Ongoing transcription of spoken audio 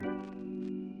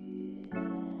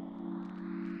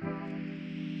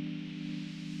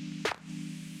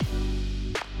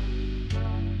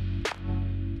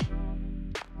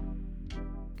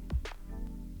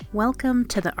Welcome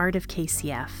to the Art of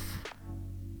KCF.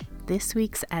 This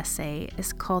week's essay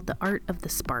is called The Art of the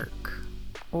Spark,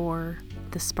 or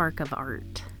The Spark of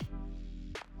Art.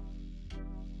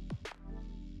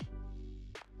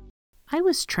 I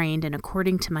was trained and,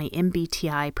 according to my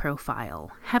MBTI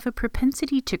profile, have a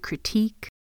propensity to critique,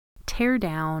 tear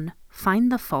down, find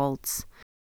the faults,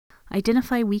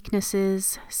 identify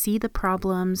weaknesses, see the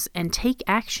problems, and take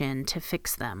action to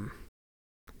fix them.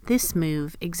 This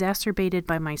move, exacerbated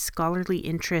by my scholarly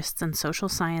interests in social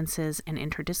sciences and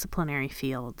interdisciplinary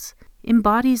fields,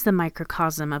 embodies the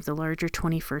microcosm of the larger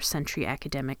 21st century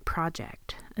academic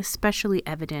project, especially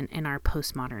evident in our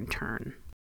postmodern turn.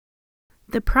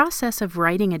 The process of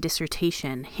writing a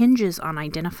dissertation hinges on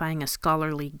identifying a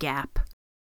scholarly gap,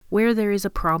 where there is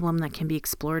a problem that can be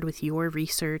explored with your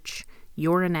research,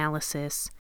 your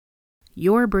analysis,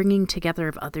 your bringing together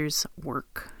of others'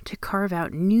 work to carve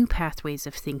out new pathways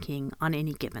of thinking on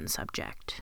any given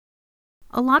subject.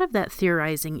 A lot of that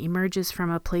theorizing emerges from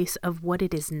a place of what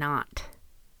it is not.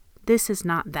 This is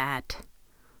not that.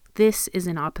 This is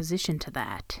in opposition to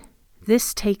that.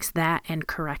 This takes that and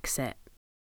corrects it.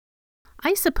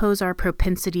 I suppose our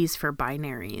propensities for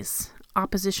binaries,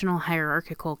 oppositional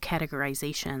hierarchical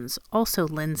categorizations, also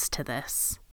lends to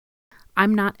this.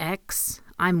 I'm not X,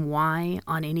 I'm Y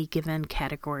on any given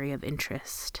category of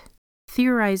interest.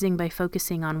 Theorizing by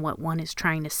focusing on what one is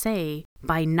trying to say,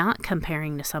 by not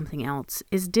comparing to something else,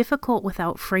 is difficult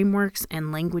without frameworks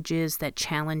and languages that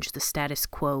challenge the status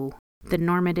quo, the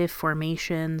normative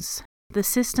formations, the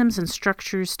systems and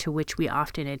structures to which we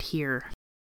often adhere.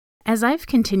 As I've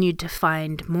continued to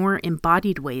find more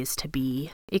embodied ways to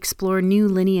be, explore new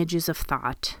lineages of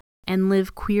thought, and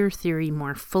live queer theory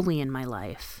more fully in my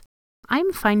life,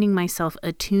 I'm finding myself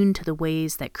attuned to the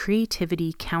ways that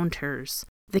creativity counters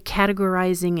the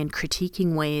categorizing and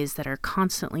critiquing ways that are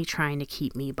constantly trying to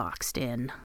keep me boxed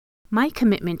in. My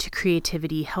commitment to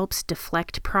creativity helps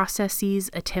deflect processes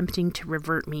attempting to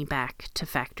revert me back to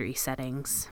factory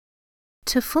settings.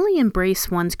 To fully embrace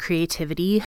one's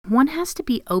creativity, one has to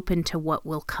be open to what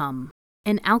will come,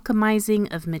 an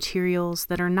alchemizing of materials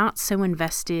that are not so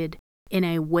invested in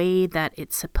a way that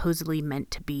it's supposedly meant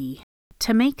to be.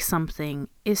 To make something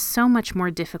is so much more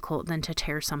difficult than to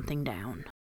tear something down.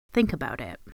 Think about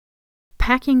it.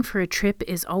 Packing for a trip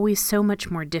is always so much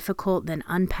more difficult than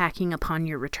unpacking upon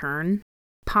your return.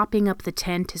 Popping up the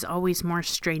tent is always more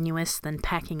strenuous than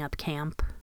packing up camp.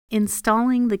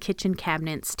 Installing the kitchen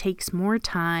cabinets takes more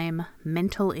time,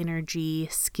 mental energy,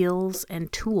 skills,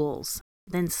 and tools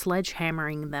than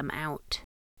sledgehammering them out.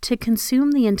 To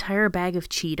consume the entire bag of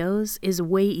Cheetos is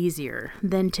way easier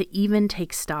than to even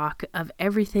take stock of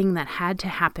everything that had to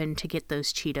happen to get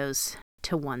those Cheetos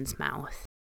to one's mouth.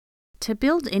 To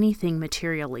build anything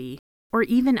materially, or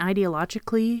even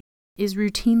ideologically, is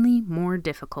routinely more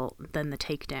difficult than the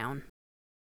takedown.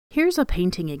 Here's a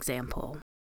painting example.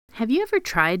 Have you ever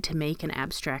tried to make an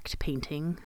abstract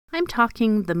painting? I'm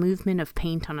talking the movement of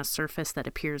paint on a surface that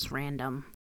appears random.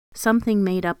 Something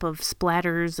made up of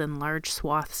splatters and large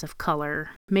swaths of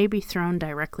color, maybe thrown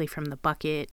directly from the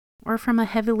bucket, or from a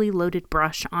heavily loaded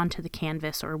brush onto the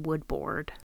canvas or wood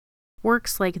board.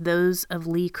 Works like those of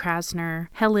Lee Krasner,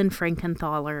 Helen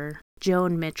Frankenthaler,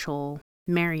 Joan Mitchell,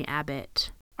 Mary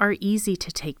Abbott are easy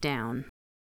to take down.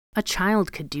 A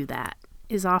child could do that,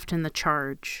 is often the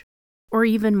charge. Or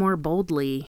even more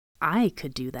boldly, I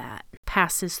could do that,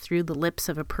 passes through the lips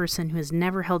of a person who has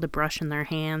never held a brush in their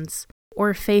hands,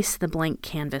 or face the blank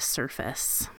canvas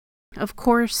surface. Of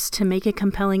course, to make a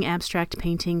compelling abstract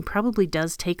painting probably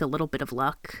does take a little bit of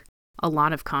luck, a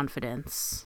lot of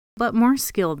confidence, but more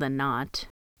skill than not.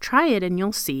 Try it and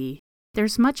you'll see.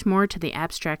 There's much more to the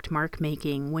abstract mark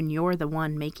making when you're the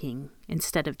one making,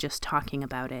 instead of just talking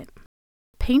about it.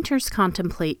 Painters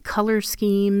contemplate color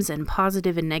schemes and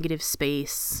positive and negative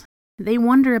space. They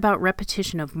wonder about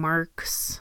repetition of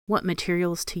marks, what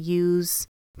materials to use.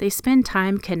 They spend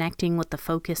time connecting with the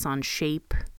focus on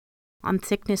shape, on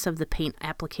thickness of the paint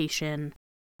application,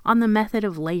 on the method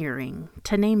of layering,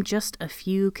 to name just a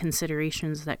few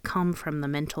considerations that come from the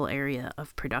mental area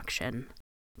of production.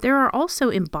 There are also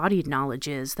embodied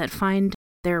knowledges that find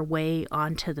their way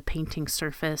onto the painting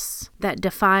surface that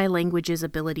defy language's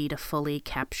ability to fully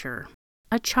capture.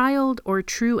 A child or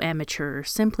true amateur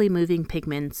simply moving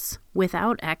pigments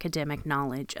without academic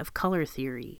knowledge of color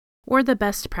theory or the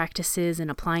best practices in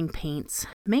applying paints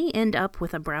may end up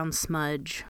with a brown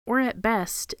smudge, or at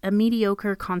best, a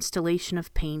mediocre constellation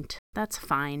of paint that's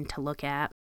fine to look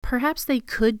at. Perhaps they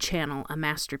could channel a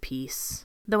masterpiece,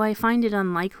 though I find it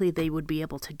unlikely they would be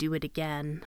able to do it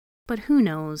again. But who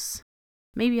knows?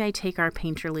 Maybe I take our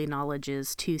painterly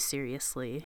knowledges too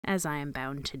seriously, as I am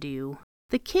bound to do.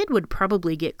 The kid would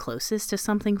probably get closest to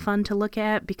something fun to look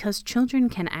at because children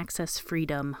can access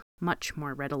freedom much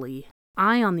more readily.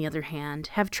 I, on the other hand,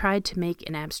 have tried to make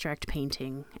an abstract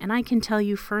painting, and I can tell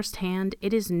you firsthand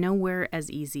it is nowhere as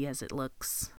easy as it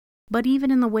looks. But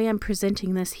even in the way I'm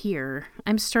presenting this here,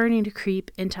 I'm starting to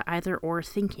creep into either-or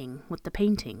thinking with the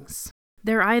paintings.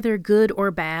 They're either good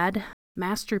or bad,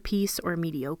 masterpiece or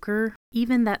mediocre,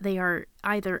 even that they are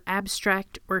either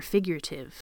abstract or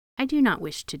figurative. I do not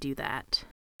wish to do that.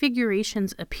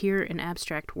 Figurations appear in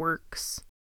abstract works.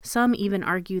 Some even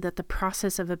argue that the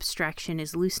process of abstraction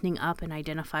is loosening up an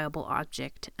identifiable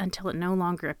object until it no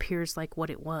longer appears like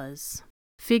what it was.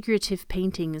 Figurative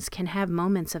paintings can have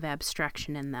moments of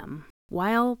abstraction in them.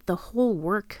 While the whole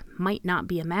work might not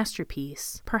be a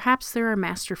masterpiece, perhaps there are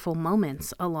masterful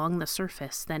moments along the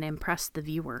surface that impress the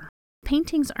viewer.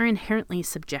 Paintings are inherently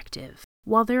subjective.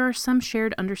 While there are some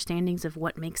shared understandings of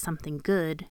what makes something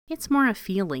good, it's more a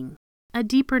feeling, a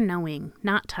deeper knowing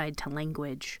not tied to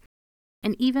language.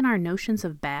 And even our notions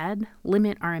of bad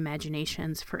limit our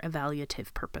imaginations for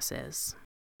evaluative purposes.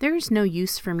 There is no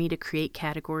use for me to create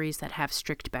categories that have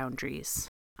strict boundaries.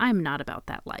 I'm not about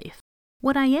that life.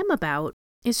 What I am about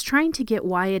is trying to get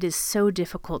why it is so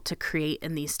difficult to create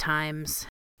in these times,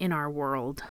 in our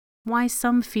world. Why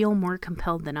some feel more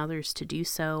compelled than others to do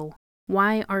so.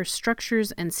 Why our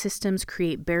structures and systems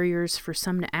create barriers for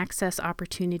some to access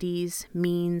opportunities,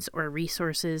 means, or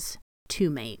resources to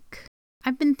make.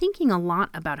 I've been thinking a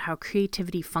lot about how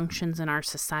creativity functions in our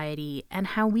society and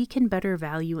how we can better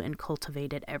value and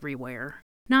cultivate it everywhere.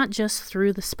 Not just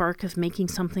through the spark of making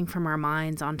something from our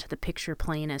minds onto the picture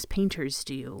plane as painters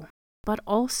do, but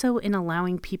also in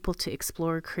allowing people to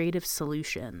explore creative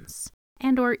solutions,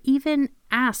 and or even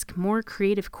ask more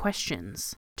creative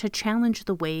questions to challenge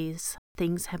the ways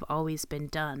things have always been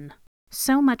done.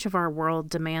 So much of our world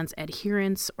demands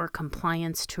adherence or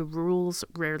compliance to rules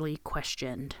rarely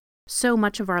questioned. So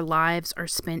much of our lives are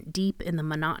spent deep in the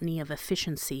monotony of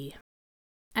efficiency.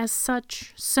 As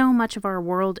such, so much of our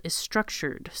world is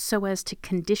structured so as to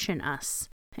condition us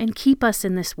and keep us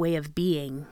in this way of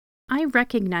being. I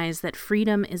recognize that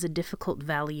freedom is a difficult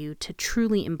value to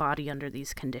truly embody under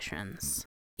these conditions.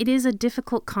 It is a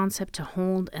difficult concept to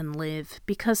hold and live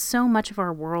because so much of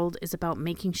our world is about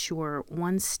making sure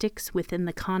one sticks within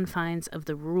the confines of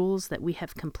the rules that we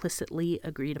have complicitly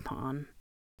agreed upon.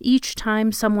 Each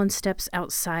time someone steps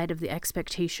outside of the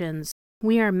expectations,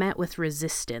 we are met with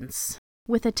resistance,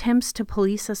 with attempts to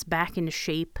police us back into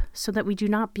shape so that we do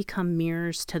not become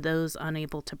mirrors to those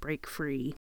unable to break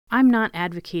free. I'm not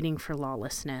advocating for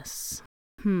lawlessness.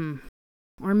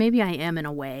 Or maybe I am in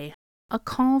a way. A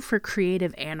call for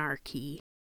creative anarchy.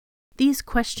 These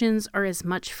questions are as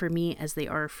much for me as they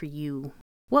are for you.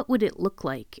 What would it look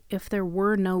like if there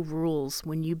were no rules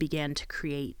when you began to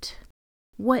create?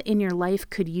 What in your life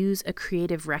could use a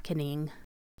creative reckoning?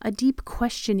 A deep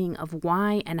questioning of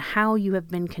why and how you have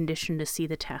been conditioned to see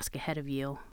the task ahead of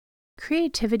you.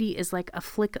 Creativity is like a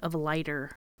flick of a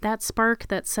lighter, that spark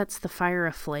that sets the fire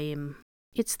aflame.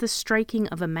 It's the striking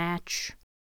of a match,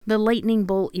 the lightning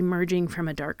bolt emerging from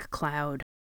a dark cloud,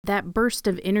 that burst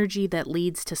of energy that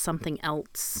leads to something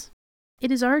else.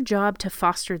 It is our job to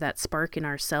foster that spark in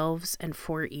ourselves and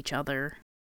for each other.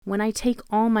 When I take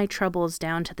all my troubles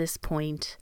down to this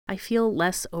point, I feel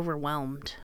less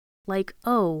overwhelmed. Like,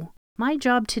 oh, my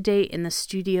job today in the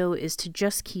studio is to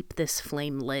just keep this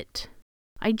flame lit.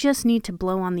 I just need to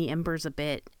blow on the embers a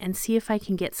bit and see if I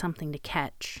can get something to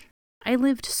catch. I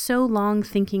lived so long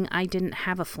thinking I didn't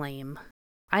have a flame.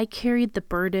 I carried the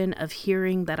burden of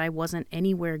hearing that I wasn't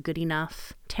anywhere good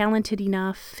enough, talented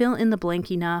enough, fill in the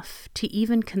blank enough, to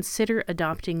even consider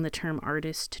adopting the term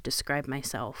artist to describe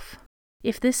myself.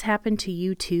 If this happened to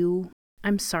you too,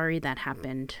 I'm sorry that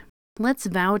happened. Let's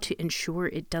vow to ensure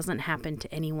it doesn't happen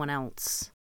to anyone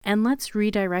else. And let's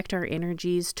redirect our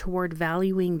energies toward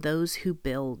valuing those who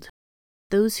build,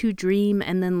 those who dream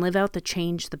and then live out the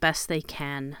change the best they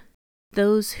can,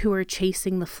 those who are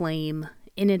chasing the flame,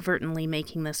 inadvertently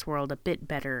making this world a bit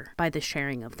better by the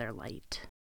sharing of their light.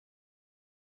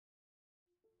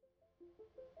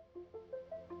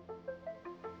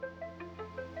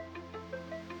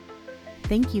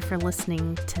 Thank you for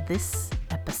listening to this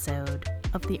episode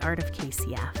of The Art of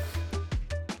KCF.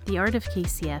 The Art of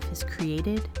KCF is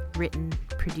created, written,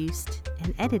 produced,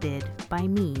 and edited by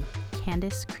me,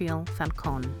 Candice Creel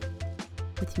Falcon,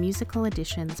 with musical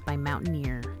additions by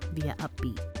Mountaineer via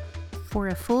Upbeat. For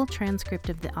a full transcript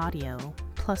of the audio,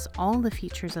 plus all the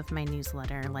features of my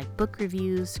newsletter like book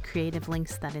reviews, creative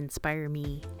links that inspire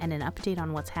me, and an update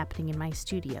on what's happening in my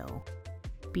studio,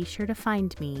 be sure to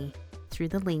find me through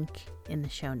the link in the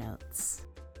show notes.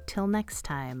 Till next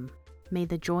time, May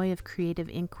the joy of creative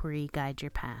inquiry guide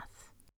your path.